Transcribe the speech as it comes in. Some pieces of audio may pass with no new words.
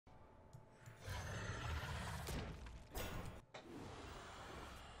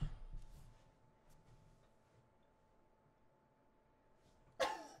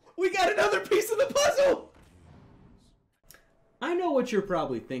We got another piece of the puzzle! I know what you're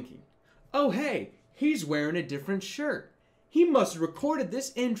probably thinking. Oh hey, he's wearing a different shirt. He must have recorded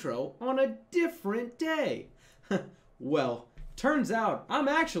this intro on a different day. Well, turns out I'm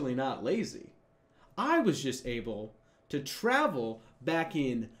actually not lazy. I was just able to travel back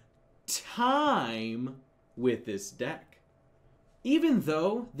in time with this deck. Even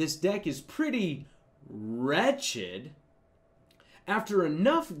though this deck is pretty wretched, after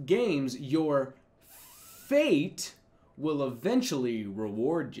enough games, your fate will eventually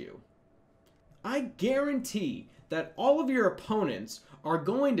reward you. I guarantee that all of your opponents are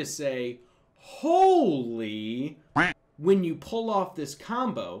going to say, holy, when you pull off this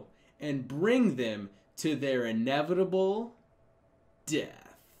combo and bring them to their inevitable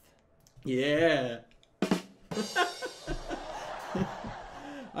death. Yeah.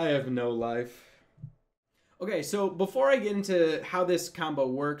 I have no life. Okay, so before I get into how this combo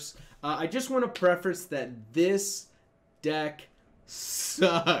works, I just want to preface that this deck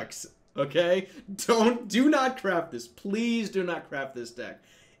sucks. Okay? Do not craft this. Please do not craft this deck.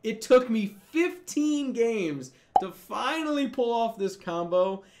 It took me 15 games to finally pull off this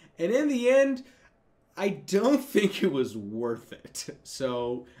combo, and in the end, I don't think it was worth it.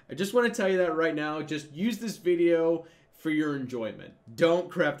 So, I just want to tell you that right now. Just use this video for your enjoyment.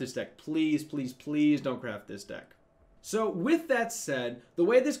 Don't craft this deck. Please, please, please don't craft this deck. So, with that said, the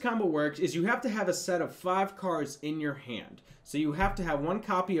way this combo works is you have to have a set of 5 cards in your hand. So you have to have 1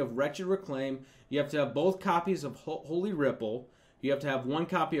 copy of Wretched Reclaim, you have to have both copies of Holy Ripple, you have to have 1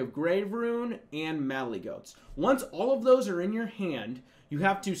 copy of Grave Rune and Malygos. Once all of those are in your hand, you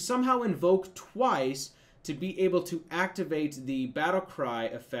have to somehow invoke twice to be able to activate the Battle Cry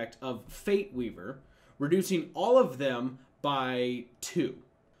effect of Fate Weaver, reducing all of them by 2.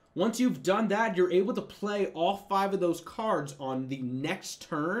 Once you've done that, you're able to play all 5 of those cards on the next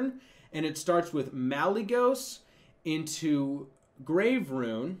turn, and it starts with Malygos into Grave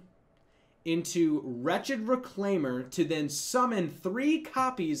Rune, into Wretched Reclaimer, to then summon 3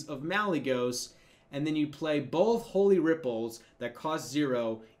 copies of Malygos, and then you play both Holy Ripples that cost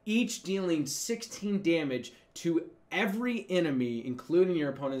 0, each dealing 16 damage to every enemy, including your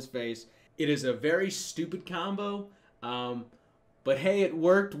opponent's face. It is a very stupid combo, but hey, it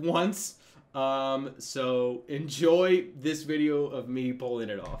worked once, so enjoy this video of me pulling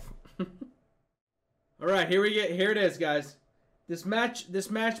it off. All right, here it is, guys. This match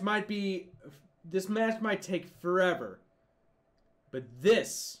might take forever, but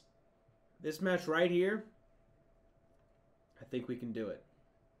this match right here, I think we can do it.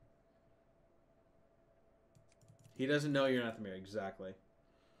 He doesn't know you're not the mirror, exactly.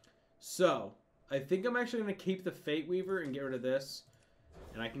 So, I think I'm actually going to keep the Fate Weaver and get rid of this.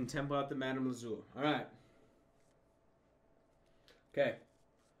 And I can tempo out the Madame Lazul. Alright. Okay.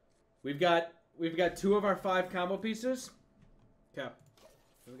 We've got 2 of our 5 combo pieces. Okay.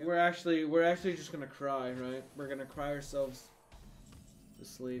 We're actually just going to cry, right? We're going to cry ourselves to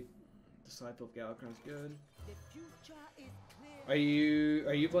sleep. Disciple of Galakrond's good. Are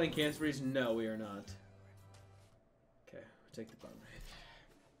you playing Canceries? No, we are not. Okay, we'll take the bum.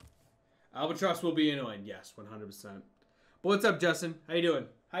 Albatross will be annoying. Yes, 100%. But what's up, Justin? How you doing?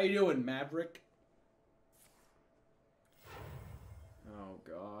 How you doing, Maverick? Oh,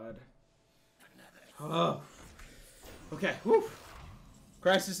 God. Oh. Okay, whew.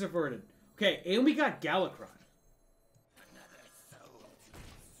 Crisis averted. Okay, and we got Galakrond.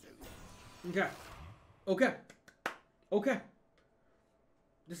 Okay. Okay. Okay.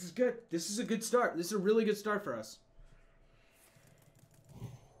 This is good. This is a good start. This is a really good start for us.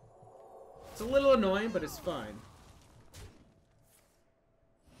 It's a little annoying, but it's fine.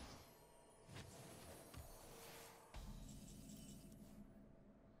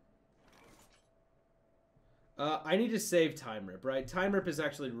 I need to save Time Rip, right? Time Rip is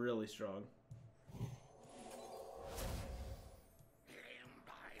actually really strong.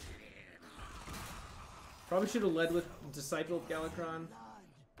 Probably should have led with Disciple of Galakrond.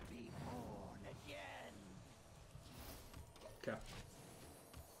 Okay.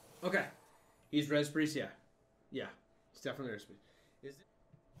 Okay. He's Res Priest, yeah. Yeah. He's definitely Res Priest. Is it?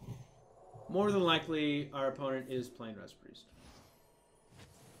 More than likely, our opponent is playing Res Priest.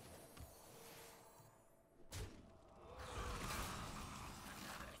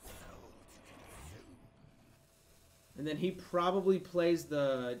 And then he probably plays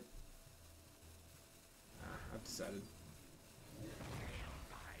the... I've decided.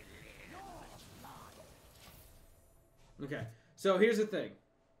 Okay, so here's the thing.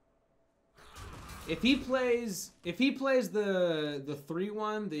 If he plays the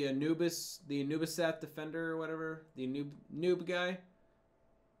 3-1, the Anubis Seth Defender or whatever, the noob guy,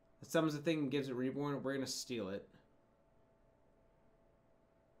 It summons the thing and gives it reborn. We're gonna steal it.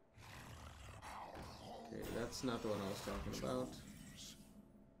 Okay, that's not the one I was talking about.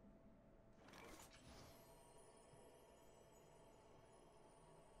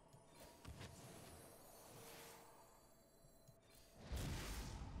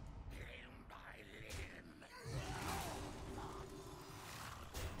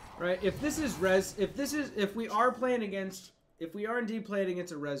 Right, if this is if we are indeed playing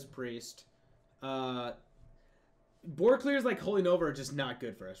against a res priest, board clears like Holy Nova are just not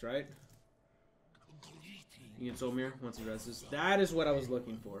good for us, right? You get Solmir once he reses. That is what I was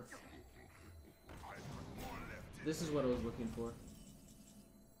looking for. This is what I was looking for.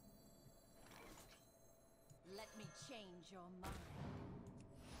 Let me change your mind.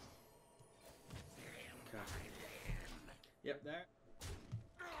 Okay. Yep, that.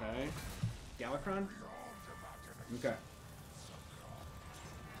 Okay. Galakron? Okay.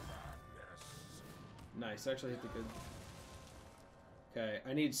 Nice, actually hit the good. Okay,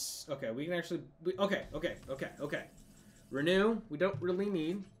 I need. Okay, we can actually. Okay. Renew, we don't really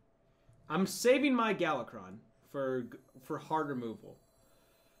need. I'm saving my Galakron for hard removal.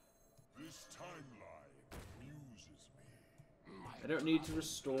 This timeline amuses me. I don't need to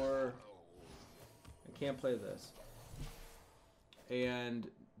restore. I can't play this. And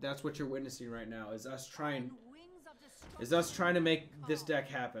that's what you're witnessing right now is us trying to make this deck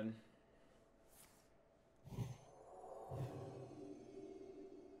happen.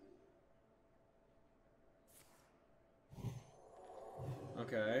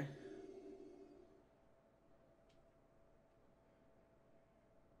 Okay.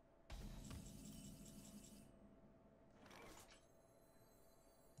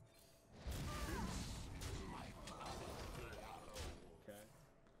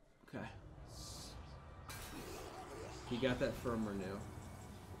 Okay. He got that firm renew.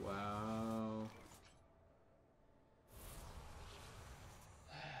 Wow.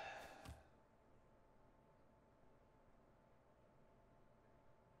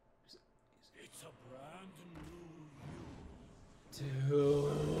 It's a brand new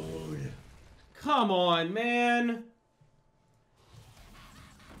Dude. Come on, man.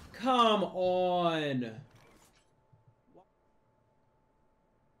 Come on.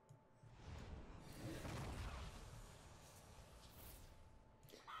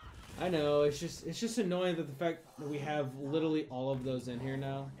 I know, it's just annoying that the fact that we have literally all of those in here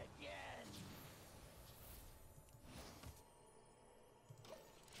now.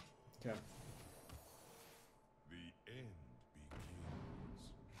 Okay. The end begins.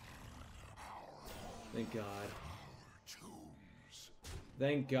 Thank God. Tombs.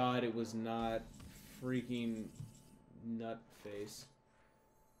 Thank God it was not freaking Nutface.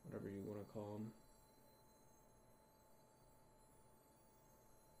 Whatever you want to call him.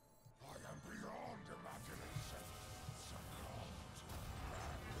 I am beyond imagination. Succumbed to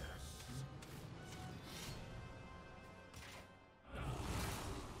madness.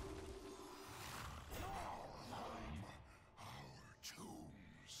 Our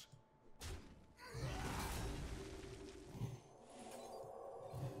tombs.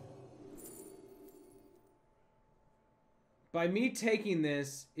 By me taking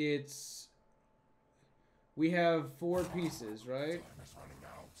this, it's... We have 4 pieces, right? Time is running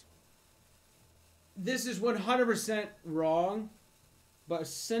out. This is 100% wrong, but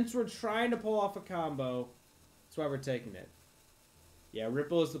since we're trying to pull off a combo, that's why we're taking it. Yeah,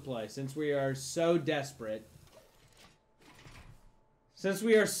 Ripple is the play. Since we are so desperate. Since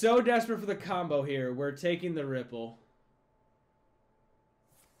we are so desperate for the combo here, we're taking the Ripple.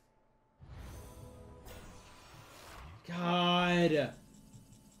 God.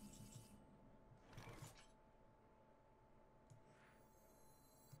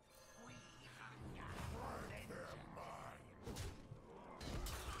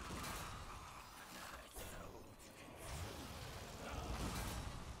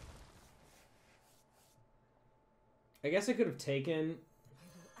 I guess I could have taken...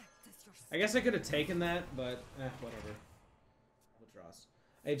 I guess I could have taken that, but whatever. Withdraws.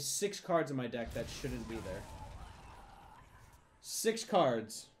 I have 6 cards in my deck that shouldn't be there. 6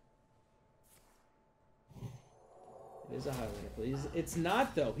 cards. It is a Highlander, please. It's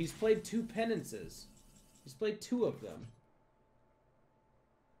not, though. He's played 2 penances. He's played 2 of them.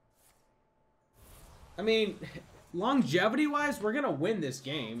 I mean, longevity-wise, we're going to win this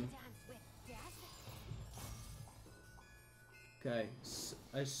game. Okay.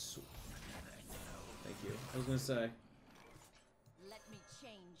 Thank you. I was going to say. Let me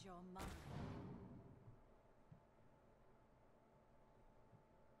change your mind.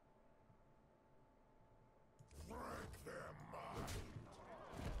 Break their mind.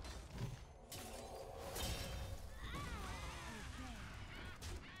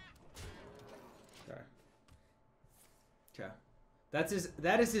 That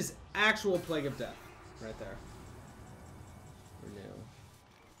is his actual Plague of Death right there. Renew.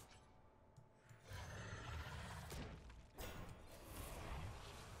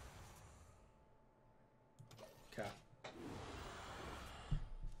 Okay.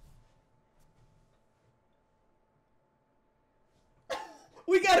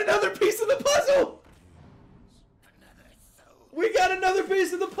 We got another piece of the puzzle! We got another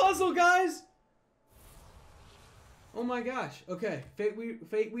piece of the puzzle, guys! Oh my gosh. Okay. Fate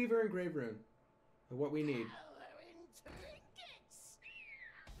Weaver and Grave Rune are what we need.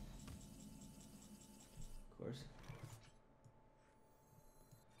 Of course.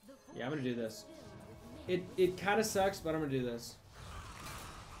 Yeah, I'm gonna do this. It kind of sucks, but I'm gonna do this.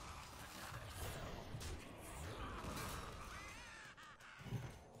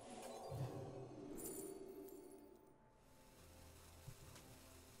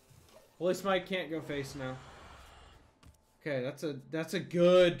 Holy Smite can't go face now. Okay, that's a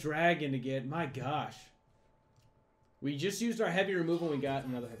good dragon to get. My gosh. We just used our heavy removal and we got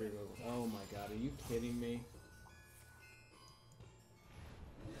another heavy removal. Oh my god, are you kidding me?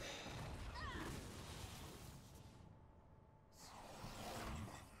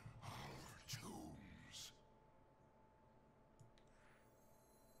 Tombs.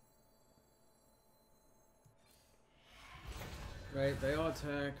 Right, they all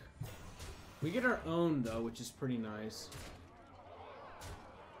attack. We get our own though, which is pretty nice.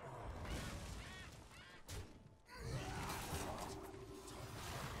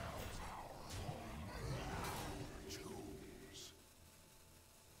 Tombs.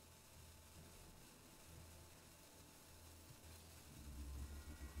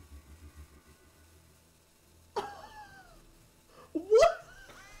 What?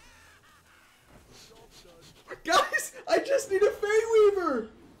 Guys, I just need a Fate Weaver!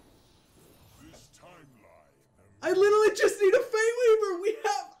 This timeline. I literally just need a Fate Weaver! We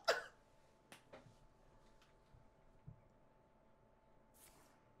have...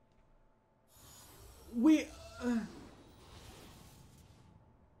 We...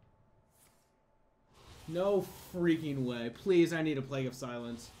 No freaking way. Please, I need a Plague of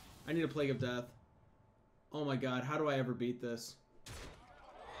Silence. I need a Plague of Death. Oh my god, how do I ever beat this?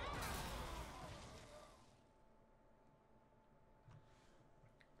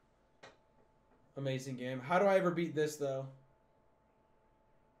 Amazing game. How do I ever beat this, though?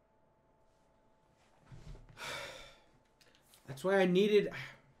 That's why I needed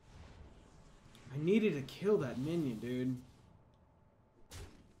to kill that minion, dude.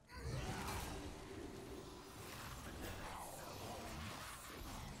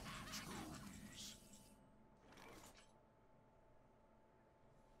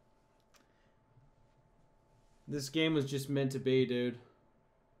 This game was just meant to be, dude.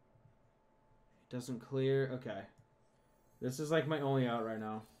 It doesn't clear. Okay. This is like my only out right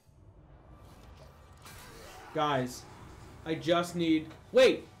now. Guys, I just need...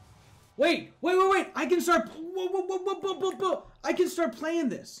 Wait! Wait! I can start... I can start playing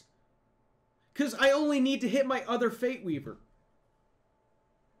this. Because I only need to hit my other Fate Weaver.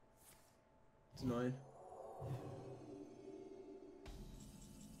 It's annoying.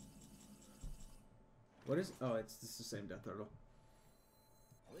 What is... Oh, it's the same Death Turtle.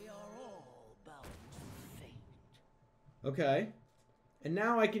 We are all bound to fate. Okay. And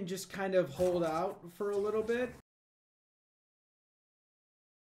now I can just kind of hold out for a little bit.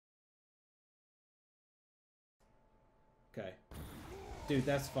 Okay. Dude,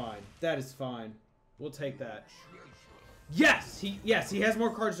 that's fine. That is fine. We'll take that. Yes! He has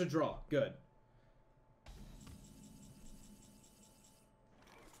more cards to draw. Good.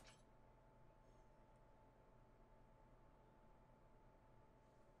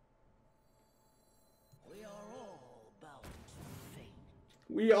 We are all bound to fate.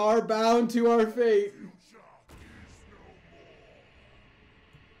 We are bound to our fate.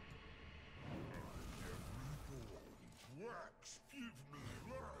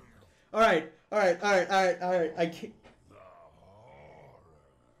 All right. I can't.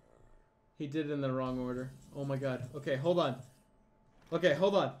 He did it in the wrong order. Oh my god. Okay, hold on. Okay,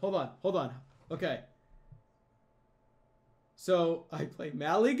 hold on. Okay. So, I play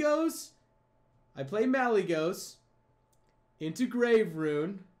Malygos. Into Grave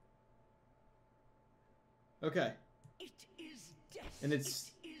Rune. Okay. It is death. And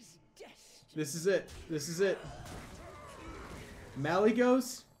it's... It is death. This is it.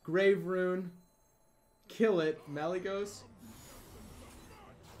 Malygos, Grave Rune, kill it, Malygos.